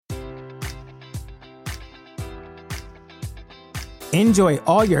Enjoy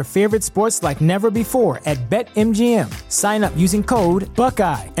all your favorite sports like never before at BetMGM. Sign up using code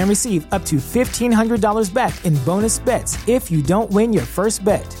Buckeye and receive up to $1,500 back in bonus bets if you don't win your first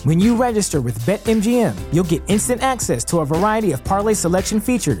bet. When you register with BetMGM, you'll get instant access to a variety of parlay selection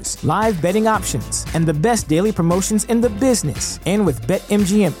features, live betting options, and the best daily promotions in the business. And with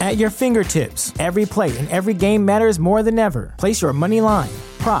BetMGM at your fingertips, every play and every game matters more than ever. Place your money line,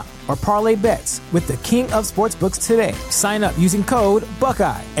 prop, or parlay bets with the king of sportsbooks today. Sign up using code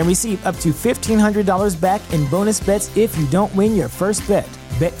Buckeye and receive up to $1,500 back in bonus bets if you don't win your first bet.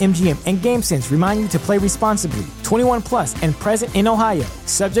 BetMGM and GameSense remind you to play responsibly. 21 plus and present in Ohio,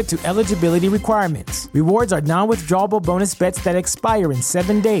 subject to eligibility requirements. Rewards are non-withdrawable bonus bets that expire in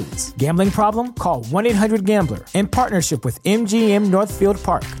 7 days. Gambling problem? Call 1-800-GAMBLER. In partnership with MGM Northfield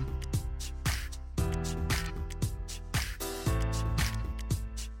Park.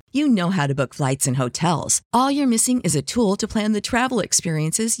 You know how to book flights and hotels. All you're missing is a tool to plan the travel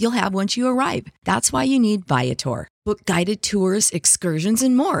experiences you'll have once you arrive. That's why you need Viator. Book guided tours, excursions,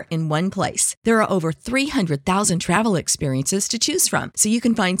 and more in one place. There are over 300,000 travel experiences to choose from, so you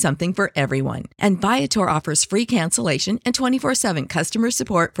can find something for everyone. And Viator offers free cancellation and 24/7 customer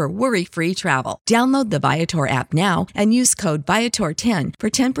support for worry-free travel. Download the Viator app now and use code Viator10 for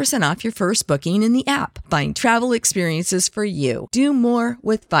 10% off your first booking in the app. Find travel experiences for you. Do more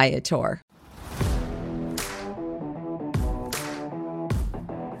with Viator.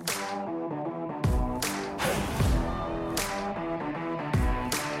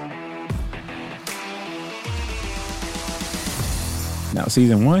 Now,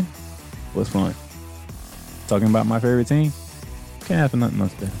 season 1 was fun. Talking about my favorite team, can't have nothing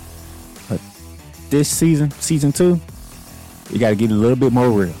else better. But this season, season 2, you got to get a little bit more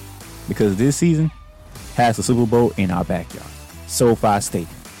real. Because this season has the Super Bowl in our backyard. SoFi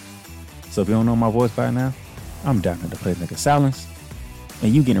Stadium. So if you don't know my voice by now, I'm down at the Playmaker Silence.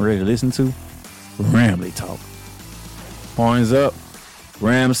 And you getting ready to listen to Ramley Talk. Horns up,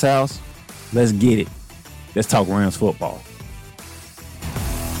 Rams house, let's get it. Let's talk Rams football.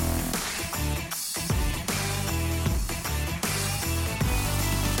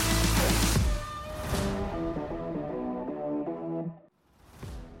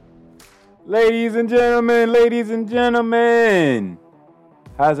 Ladies and gentlemen,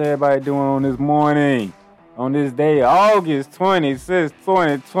 how's everybody doing on this morning? On this day, August 26,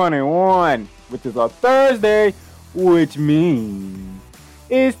 2021, which is a Thursday, which means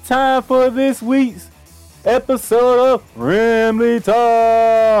it's time for this week's episode of Ramley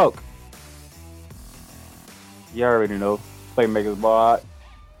Talk. You already know, Playmakers Bar,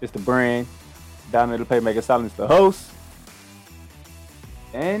 it's the brand. Down there, the Playmaker Silence, the host.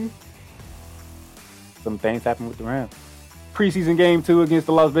 And some things happened with the Rams. Preseason game 2 against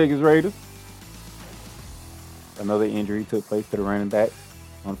the Las Vegas Raiders. Another injury took place to the running backs,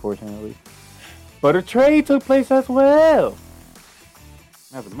 unfortunately. But a trade took place as well.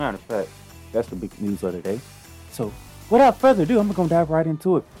 As a matter of fact, that's the big news of the day. So, without further ado, I'm going to dive right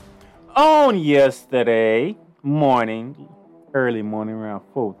into it. On yesterday morning, early morning, around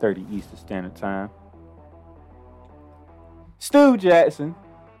 4:30 Eastern Standard Time, Stu Jackson,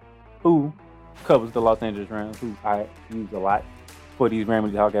 who covers the Los Angeles Rams, who I use a lot for these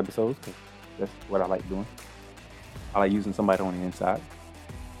Ramley Talk episodes, because that's what I like doing. I like using somebody on the inside.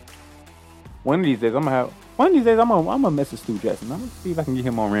 One of these days, I'm gonna message Stu Jackson. I'm gonna see if I can get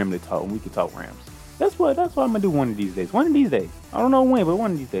him on Ramley Talk, and we can talk Rams. That's what I'm gonna do one of these days. One of these days. I don't know when, but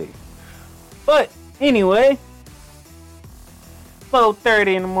one of these days. But anyway,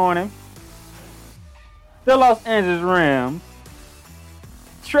 4:30 in the morning, the Los Angeles Rams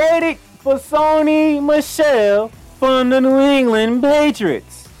traded for Sony Michel from the New England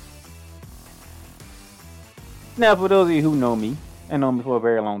Patriots. Now, for those of you who know me, and know me for a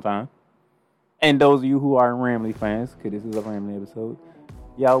very long time, and those of you who are Ramley fans, because this is a Ramley episode,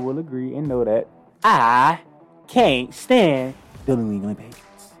 y'all will agree and know that I can't stand the New England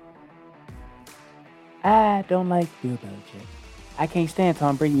Patriots. I don't like Bill Belichick. I can't stand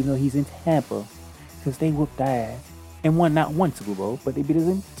Tom Brady even though he's in Tampa, because they whooped our ass and won not one Super Bowl, but they beat us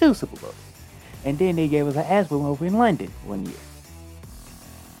in 2 Super Bowls. And then they gave us an ass whooping over in London one year.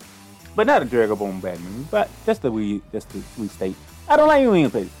 But not a drag up on Batman, but just the restate. I don't like New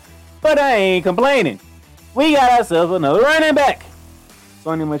England Patriots, but I ain't complaining. We got ourselves another running back,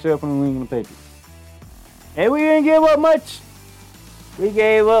 Sony Michel from the New England Patriots. And we didn't give up much. We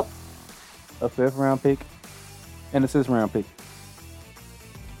gave up a 5th round pick and a 6th round pick.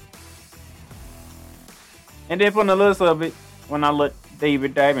 And then from the list of it, when I let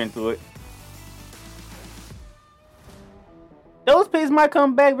David dive into it, those picks might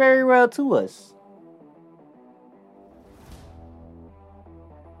come back very well to us.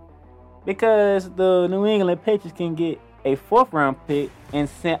 because the New England Patriots can get a 4th round pick and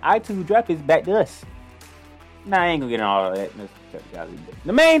send I2 draft picks back to us. Nah, I ain't gonna get into all of that.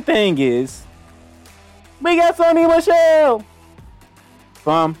 The main thing is, we got Sony Michel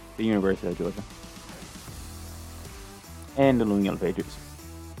from the University of Georgia and the New England Patriots.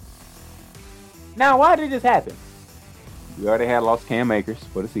 Now, why did this happen? We already had lost Cam Akers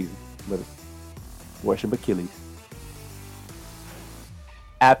for the season with a worship Achilles.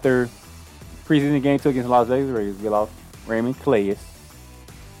 After preseason game 2 against Las Vegas Raiders, we lost Raymond Calais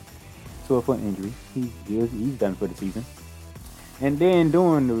to a foot injury. He's done for the season. And then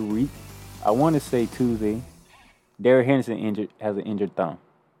during the week, I want to say Tuesday, Derrick Henderson has an injured thumb.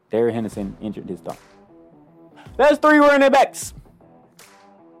 Derrick Henderson injured his thumb. That's 3 running backs.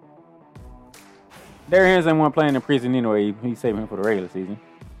 Derrick Henderson wasn't playing in preseason anyway. He's saving him for the regular season.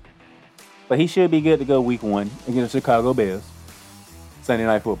 But he should be good to go week 1 against the Chicago Bears. Sunday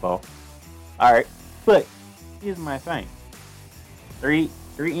Night Football. All right. But here's my thing. Three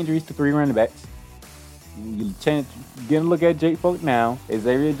injuries to 3 running backs. You get a look at Jake Folk now.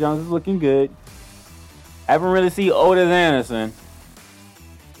 Xavier Jones is looking good. I haven't really seen Otis Anderson.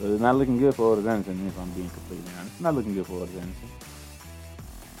 So it's not looking good for Otis Anderson, if I'm being completely honest. It's not looking good for Otis Anderson.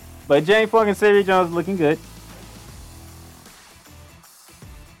 But Jake Folk and Xavier Jones is looking good.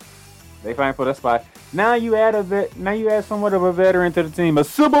 They fighting for the spot. Now you add somewhat of a veteran to the team. A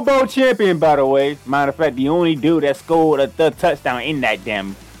Super Bowl champion, by the way. Matter of fact, the only dude that scored the touchdown in that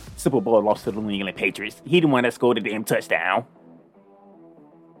damn Super Bowl lost to the New England Patriots. He the one that scored the damn touchdown.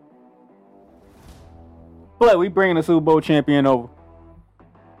 But we bringing a Super Bowl champion over.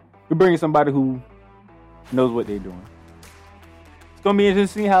 We're bringing somebody who knows what they're doing. It's going to be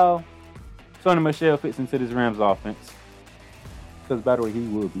interesting to see how Sony Michel fits into this Rams offense. Because, by the way, he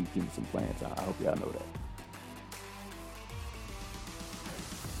will be getting some plans. I hope y'all know that.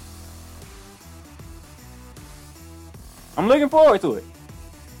 I'm looking forward to it.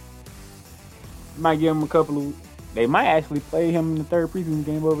 Might give him a couple of... They might actually play him in the 3rd preseason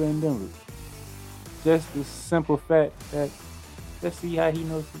game over in Denver. Just the simple fact that let's see how he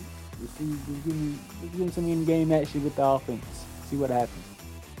knows to see. Give him some in-game action with the offense. See what happens.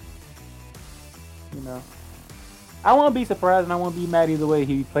 You know. I won't be surprised and I won't be mad either way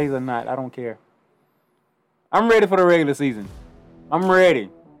he plays or not. I don't care. I'm ready for the regular season. I'm ready.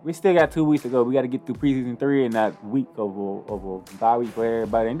 We still got 2 weeks to go. We got to get through preseason 3 and that week of a bye week for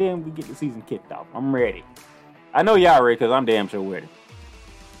everybody. And then we get the season kicked off. I'm ready. I know y'all ready because I'm damn sure ready.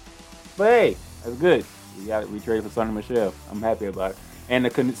 But hey, that's good. We traded for Sony Michel. I'm happy about it. And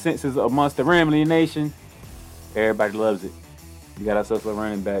the consensus amongst the Ramley Nation, everybody loves it. We got ourselves a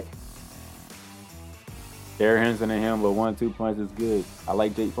running back. Derrick Henderson and him, but 1-2 points is good. I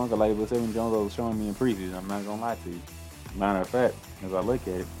like Jake Funk. I like what Xavier Jones was showing me in preseason. I'm not gonna lie to you. Matter of fact, as I look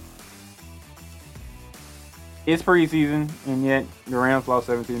at it, it's preseason, and yet the Rams lost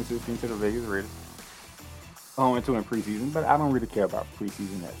 17-16 to the Vegas Raiders. 0-2 in preseason, but I don't really care about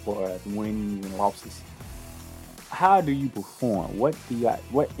preseason as far as wins and losses. How do you perform? What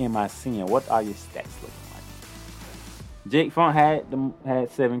am I seeing? What are your stats looking like? Jake Funk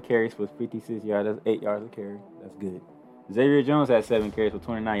had 7 carries for 56 yards. That's 8 yards a carry. That's good. Xavier Jones had 7 carries for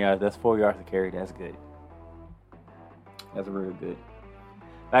 29 yards. That's 4 yards a carry. That's good. That's really good.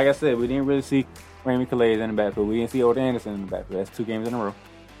 Like I said, we didn't really see Raymond Calais in the backfield. We didn't see Otis Anderson in the backfield. That's 2 games in a row.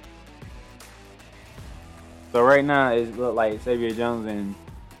 So right now, it looks like Xavier Jones and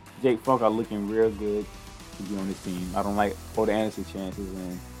Jake Funk are looking real good to be on this team. I don't like Otis Anderson's chances,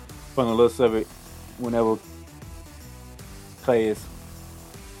 and from the looks of it, whenever Calais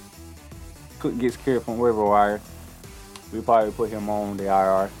gets cleared from waiver wire, we probably put him on the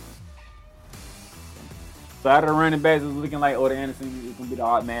IR. So out of the running backs, it's looking like Otis Anderson is going to be the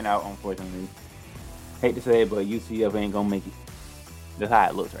odd man out, unfortunately. Hate to say it, but UCF ain't going to make it. That's how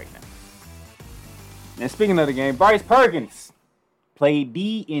it looks right now. And speaking of the game, Bryce Perkins played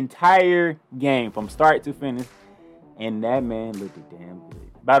the entire game from start to finish, and that man looked damn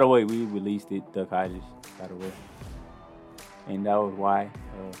good. By the way, we released it, Duck Hodges, by the way. And that was why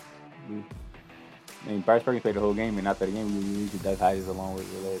Bryce Perkins played the whole game, and after the game, we released Duck Hodges along with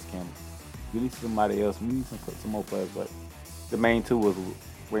Relais Campbell. We released somebody else. We need some more players, but the main 2 was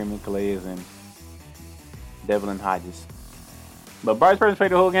Raymond Calais and Devlin Hodges. But Bryce Perkins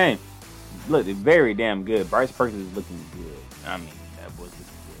played the whole game. Looked very damn good. Bryce Perkins is looking good. I mean, that boy's looking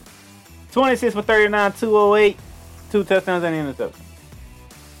good. 26 for 39, 208, 2 touchdowns and an interception.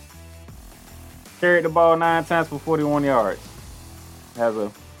 Carried the ball 9 times for 41 yards. Has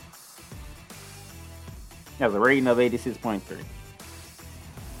a rating of 86.3.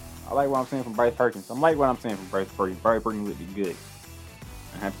 I like what I'm saying from Bryce Perkins. I like what I'm saying from Bryce Perkins. Bryce Perkins looked good.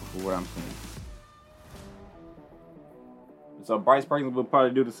 I'm happy for what I'm seeing. So Bryce Perkins will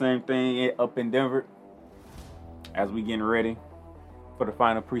probably do the same thing up in Denver as we getting ready for the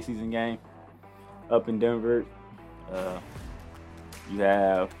final preseason game up in Denver. You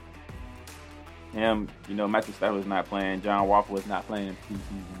have him, Matthew Stafford is not playing. John Walker was not playing in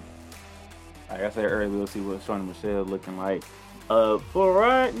preseason. Like I said earlier, we'll see what Sony Michel looking like. For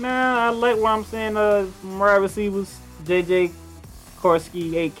right now, I like what I'm saying from wide receivers. JJ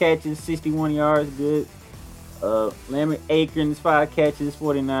Korsky, 8 catches, 61 yards, good. Lambert Akrons, 5 catches,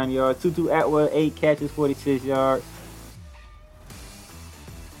 49 yards. Tutu Atwell, 8 catches, 46 yards.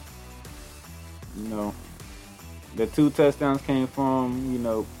 The 2 touchdowns came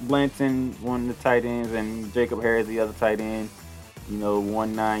from, Blanton, one of the tight ends, and Jacob Harris, the other tight end.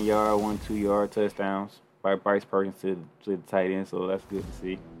 1 9-yard, 1 2-yard touchdowns by Bryce Perkins to the tight end, so that's good to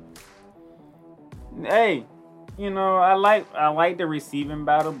see. Hey, I like the receiving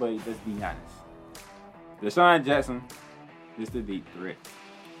battle, but let's be honest. Deshaun Jackson is the deep threat.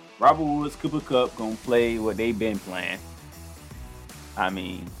 Robert Woods, Cooper Kupp gonna play what they been playing. I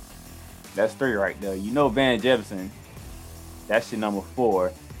mean, that's 3 right there. Van Jefferson, that's your number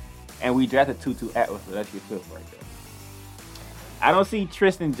 4. And we drafted Tutu Atwell, so that's your 5th right there. I don't see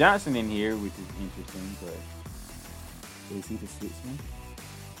Tristan Johnson in here, which is interesting, but is he the 6th one?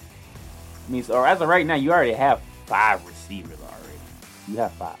 I mean, so as of right now, you already have 5 receivers already. You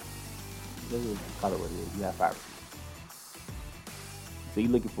have 5. Let's call it what it is. You have 5 receivers. So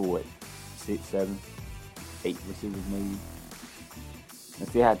you're looking for what? 6, 7, 8 receivers maybe.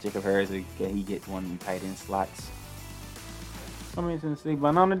 Let's see how Jacob Harris can he get one of them tight end slots. I'm interested to see.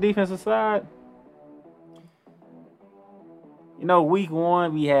 But on the defensive side, week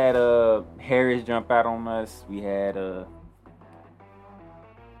 1 we had Harris jump out on us. We had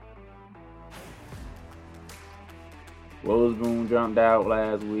Witherspoon jumped out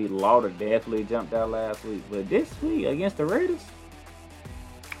last week. Lauder definitely jumped out last week. But this week against the Raiders,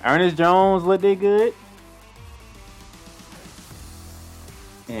 Ernest Jones looked good.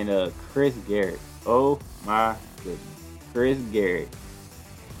 And Chris Garrett. Oh my goodness. Chris Garrett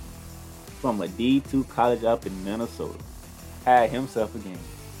from a D2 college up in Minnesota had himself a game.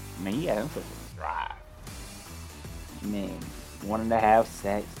 Man, he had himself a drive. Man, 1.5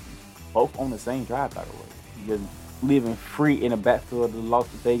 sacks. Both on the same drive, by the way. Just living free in the backfield of the Las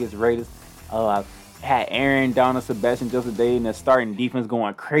Vegas Raiders. Had Aaron Donald, Sebastian Joseph Day, and the starting defense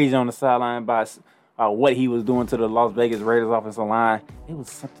going crazy on the sideline by what he was doing to the Las Vegas Raiders offensive line. It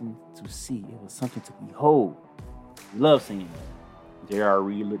was something to see. It was something to behold. Love seeing that. J.R.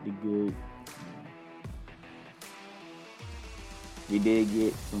 Reed looked good. He did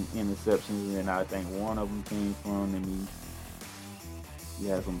get some interceptions, and I think one of them came from him. He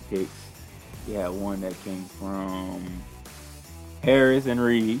had some picks. He had one that came from Harris and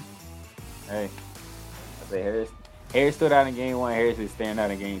Reed. Hey, I say Harris stood out in game 1. Harris is standing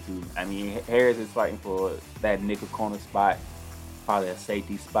out in game 2. I mean, Harris is fighting for that nickel corner spot, probably a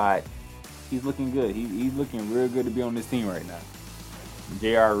safety spot. He's looking good. He's looking real good to be on this team right now.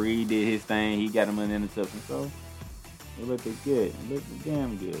 J.R. Reed did his thing. He got him an interception, so it looked good. It looked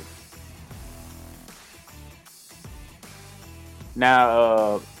damn good.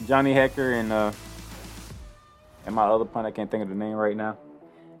 Now, Johnny Hecker and my other punt, I can't think of the name right now.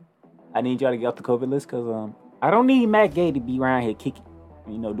 I need y'all to get off the COVID list because I don't need Matt Gay to be around here kicking,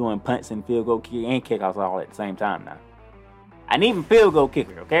 doing punts and field goal kicker and kickoffs all at the same time now. I need a field goal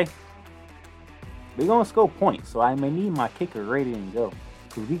kicker, okay? We're going to score points, so I may need my kicker ready and go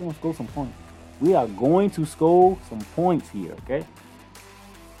because we're going to score some points. We are going to score some points here, okay?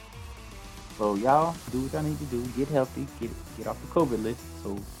 So y'all do what y'all need to do. Get healthy. Get off the COVID list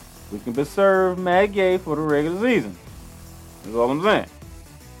so we can preserve Matt Gay for the regular season. That's all I'm saying.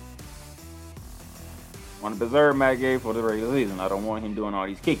 I want to preserve Matt Gay for the regular season. I don't want him doing all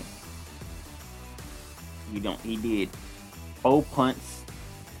these kicking. He did 4 punts,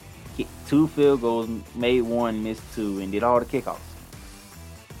 kicked 2 field goals, made 1, missed 2, and did all the kickoffs.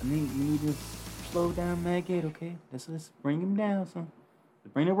 I mean, we need to slow down Matt Gay, okay? Let's bring him down, son.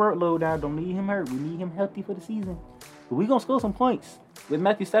 Let's bring the workload down. Don't need him hurt. We need him healthy for the season. But we gonna score some points. With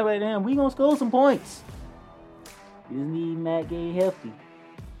Matthew Stafford at the end, we gonna score some points. We just need Matt Gay healthy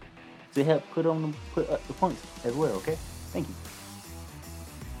to help put up the points as well, okay? Thank you.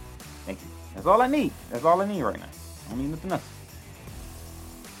 That's all I need. That's all I need right now. I don't need nothing else.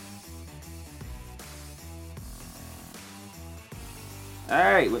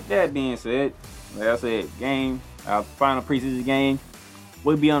 Alright, with that being said, like I said, our final preseason game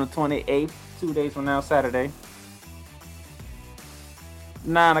will be on the 28th, 2 days from now, Saturday.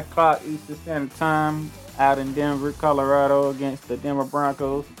 9 o'clock Eastern Standard Time. out in Denver, Colorado, against the Denver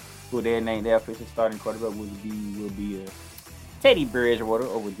Broncos, who they named their official starting quarterback will be Teddy Bridgewater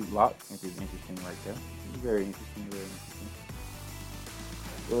over Drew Lock, which is interesting right there. Very interesting, very interesting.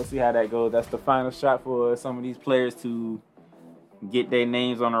 So we'll see how that goes. That's the final shot for some of these players to get their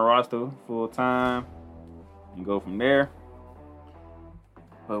names on the roster full time and go from there.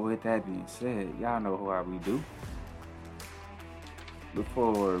 But with that being said, y'all know how we do.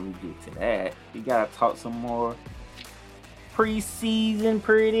 Before we get to that, we gotta talk some more preseason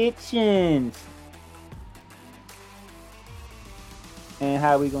predictions. And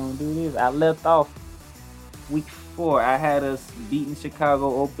how we gonna do this? I left off week 4. I had us beating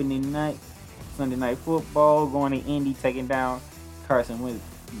Chicago opening night, Sunday Night Football, going to Indy, taking down Carson Wentz,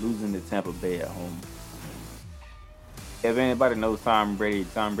 losing to Tampa Bay at home. If anybody knows Tom Brady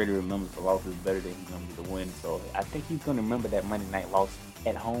remembers the losses better than he remembers the win. So I think he's going to remember that Monday night loss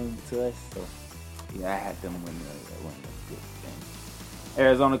at home to us. So yeah, I had them win that one. That's good thing.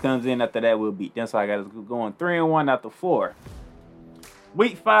 Arizona comes in after that. We'll beat them. So I got us going 3-1 after 4.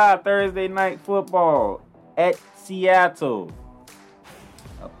 Week 5, Thursday Night Football at Seattle.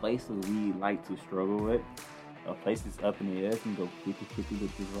 A place that we like to struggle with. A place that's up in the air and go 50-50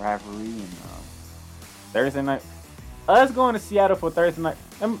 with this rivalry. And Thursday night. Us going to Seattle for Thursday night,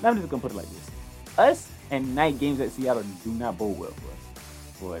 I'm just going to put it like this. Us and night games at Seattle do not bode well for us.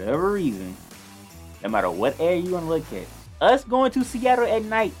 For whatever reason, no matter what area you want to look at, us going to Seattle at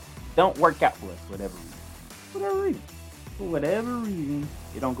night don't work out for us for whatever reason. For whatever reason,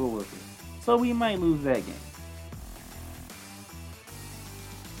 it don't go well for us. So we might lose that game.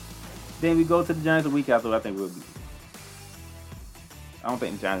 Then we go to the Giants a week after. I think we'll beat them. I don't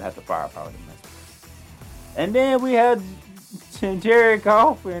think the Giants have the firepower to mess with us. And then we had Jared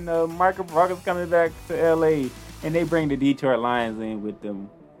Goff and Michael Brockers coming back to LA, and they bring the Detroit Lions in with them.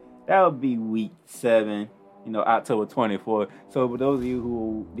 That would be week 7, October 24th. So for those of you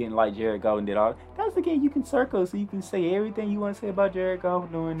who didn't like Jared Goff and did all, that's the game you can circle so you can say everything you want to say about Jared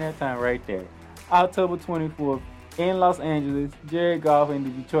Goff during that time right there. October 24th in Los Angeles, Jared Goff and the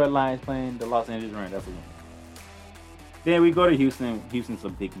Detroit Lions playing the Los Angeles Rams. That's a win. Then we go to Houston. Houston's a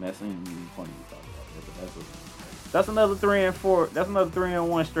big mess. That's another 3-4. That's another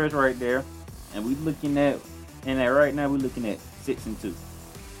 3-1 stretch right there. And right now we're looking at 6-2.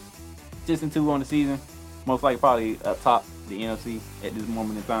 6-2 on the season. Most likely probably up top the NFC at this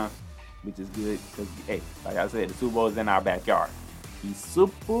moment in time, which is good because, hey, like I said, the Super Bowl is in our backyard. The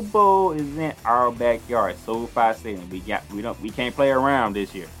Super Bowl is in our backyard. SoFi Stadium. We can't play around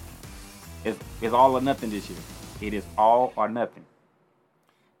this year. It's all or nothing this year. It is all or nothing.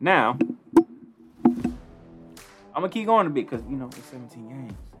 Now, I'm going to keep going a bit because, it's 17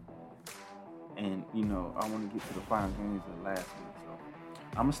 games. And, I want to get to the final games of last week. So,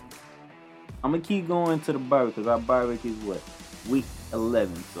 I'm going to keep going to the bye week because our bye week is what? Week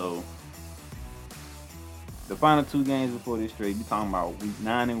 11. So, the final 2 games before this trade, you're talking about week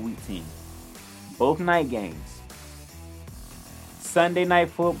 9 and week 10. Both night games. Sunday Night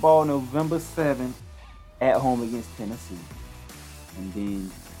Football, November 7th, at home against Tennessee. And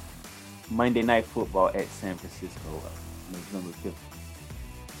then Monday Night Football at San Francisco, November 5th.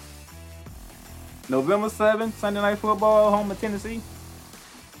 November 7th, Sunday Night Football, home at Tennessee.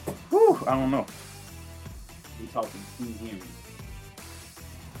 Whew, I don't know. We talking King Henry.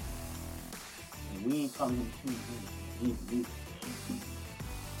 And we ain't talking King Henry.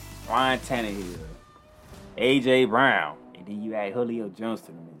 Ryan Tannehill, A.J. Brown, and then you add Julio Jones to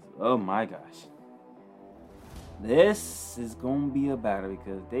the mix. Oh my gosh. This is going to be a battle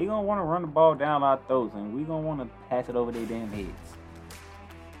because they're going to want to run the ball down our throats and we're going to want to pass it over their damn heads.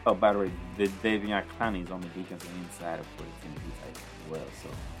 Oh, by the way, the Davion Clowney is on the defensive inside of the Tennessee Titans as well. So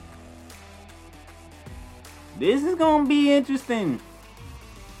this is going to be interesting.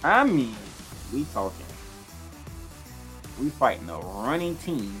 I mean, we talking. We fighting a running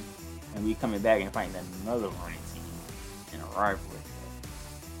team and we coming back and fighting another running team in a rivalry.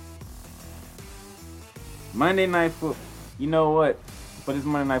 Monday Night Football. You know what? For this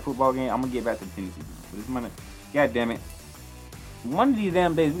Monday Night Football game, I'm going to get back to the Tennessee game. For this Monday, God damn it. One of these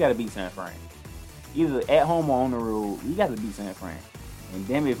damn days, we got to beat San Fran. Either at home or on the road, we got to beat San Fran. And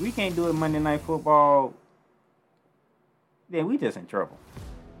damn it, if we can't do it Monday Night Football, then we just in trouble.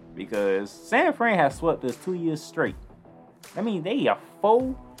 Because San Fran has swept us 2 years straight. That means they are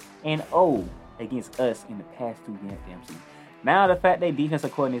 4-0 against us in the past 2 goddamn seasons. Now the fact they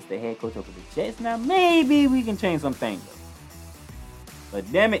defensive coordinator is the head coach over the Jets, now maybe we can change some things up.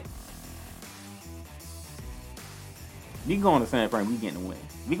 But damn it. We going to San Fran, we getting the win.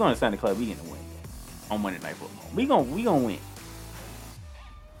 We going to Santa Clara, we getting the win. On Monday Night Football. We gonna win.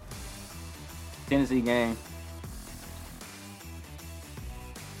 Tennessee game,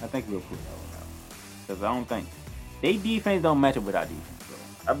 I think we'll pull that one out. Because I don't think they defense don't match up with our defense. So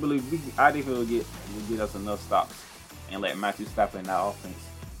I believe our defense will get us enough stops and let Matthew Stafford and our offense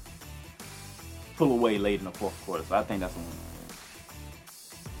pull away late in the fourth quarter. So I think that's a win.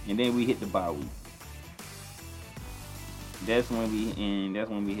 And then we hit the bye week. That's when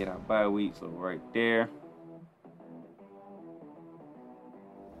we hit our bye week. So right there.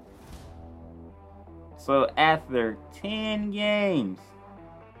 So after 10 games,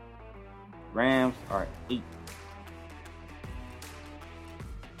 Rams are 8-2.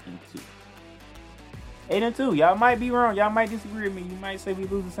 8-2. Y'all might be wrong. Y'all might disagree with me. You might say we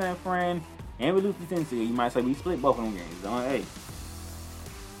lose to San Fran and we lose to Tennessee. You might say we split both of them games. Hey.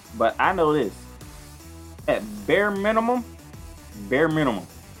 But I know this. At bare minimum, the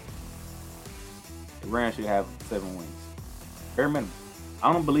Rams should have 7 wins. Bare minimum.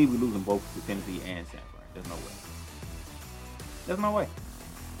 I don't believe we're losing both to Tennessee and San Fran. There's no way. There's no way.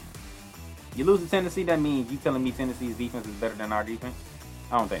 You lose to Tennessee, that means you telling me Tennessee's defense is better than our defense?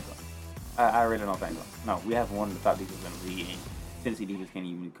 I don't think so. I really don't think so. No, we have one of the top defenses in the league, and Tennessee defense can't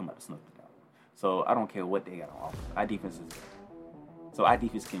even come out to snuff it out. So I don't care what they got on offense. Our defense is better. So our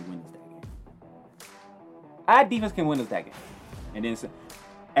defense can win us that game. Our defense can win us that game. And then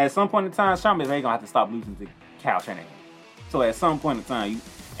at some point in time, Sean McVay going to have to stop losing to Kyle Shanahan. So at some point in time, you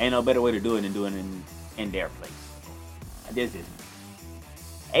ain't no better way to do it than doing it in their place. This is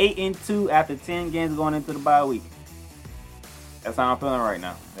 8-2 after 10 games going into the bye week. That's how I'm feeling right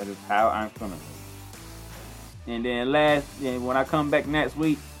now. That is how I'm feeling. And then when I come back next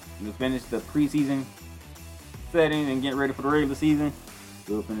week to finish the preseason setting and get ready for the regular season,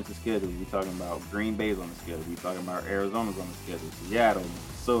 we'll finish the schedule. We're talking about Green Bay's on the schedule. We're talking about Arizona's on the schedule. Seattle,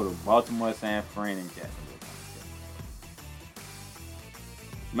 Minnesota, Baltimore, San Fran, and Jacksonville.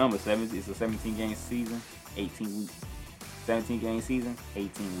 Remember, it's a 17-game season, 18 weeks. 17-game season,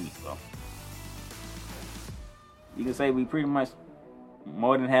 18 weeks. So you can say we pretty much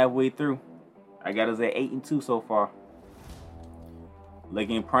more than halfway through. I got us at 8-2 so far.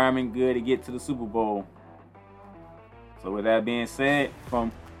 Looking prime and good to get to the Super Bowl. So with that being said,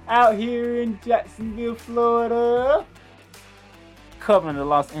 from out here in Jacksonville, Florida, covering the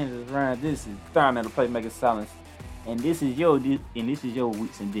Los Angeles Rams, this is Thurman, the Playmaker Silence, and this is your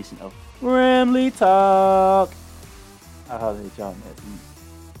week's edition of Ramley Talk. I'll holler at y'all next week.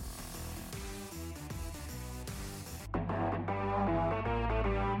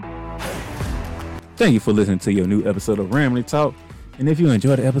 Thank you for listening to your new episode of Ramley Talk. And if you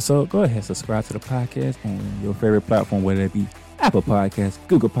enjoyed the episode, go ahead and subscribe to the podcast on your favorite platform, whether it be Apple Podcasts,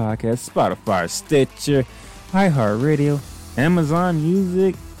 Google Podcasts, Spotify, Stitcher, iHeartRadio, Amazon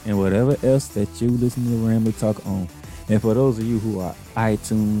Music, and whatever else that you listen to Ramley Talk on. And for those of you who are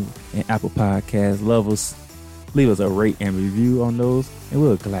iTunes and Apple Podcast lovers, leave us a rate and review on those, and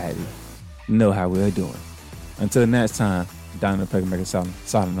we'll gladly know how we're doing. Until next time, Don the Playmaker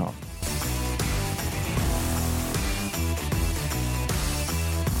signing off.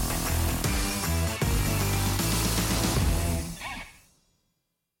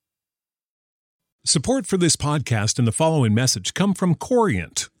 Support for this podcast and the following message come from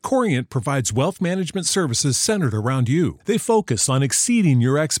Corient. Corient provides wealth management services centered around you. They focus on exceeding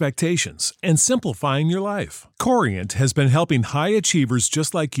your expectations and simplifying your life. Corient has been helping high achievers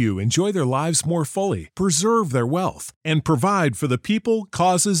just like you enjoy their lives more fully, preserve their wealth, and provide for the people,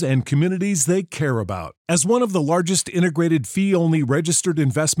 causes, and communities they care about. As one of the largest integrated fee-only registered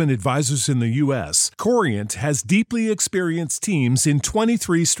investment advisors in the U.S., Corient has deeply experienced teams in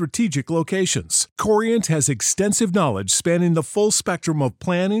 23 strategic locations. Corient has extensive knowledge spanning the full spectrum of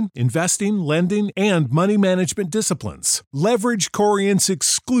planning, investing, lending, and money management disciplines. Leverage Corient's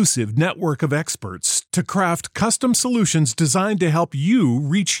exclusive network of experts to craft custom solutions designed to help you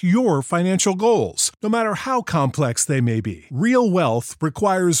reach your financial goals, no matter how complex they may be. Real wealth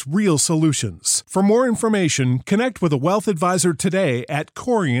requires real solutions. For more information, connect with a wealth advisor today at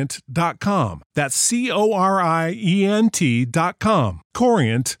Corient.com. That's Corient.com.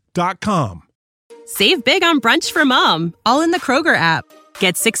 Corient.com. Save big on brunch for mom, all in the Kroger app.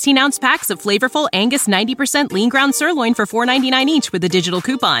 Get 16-ounce packs of flavorful Angus 90% lean ground sirloin for $4.99 each with a digital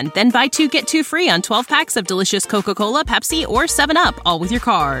coupon. Then buy 2, get 2 free on 12 packs of delicious Coca-Cola, Pepsi, or 7-Up, all with your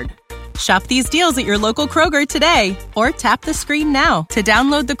card. Shop these deals at your local Kroger today, or tap the screen now to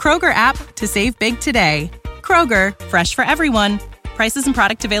download the Kroger app to save big today. Kroger, fresh for everyone. Prices and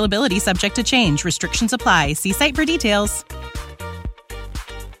product availability subject to change. Restrictions apply. See site for details.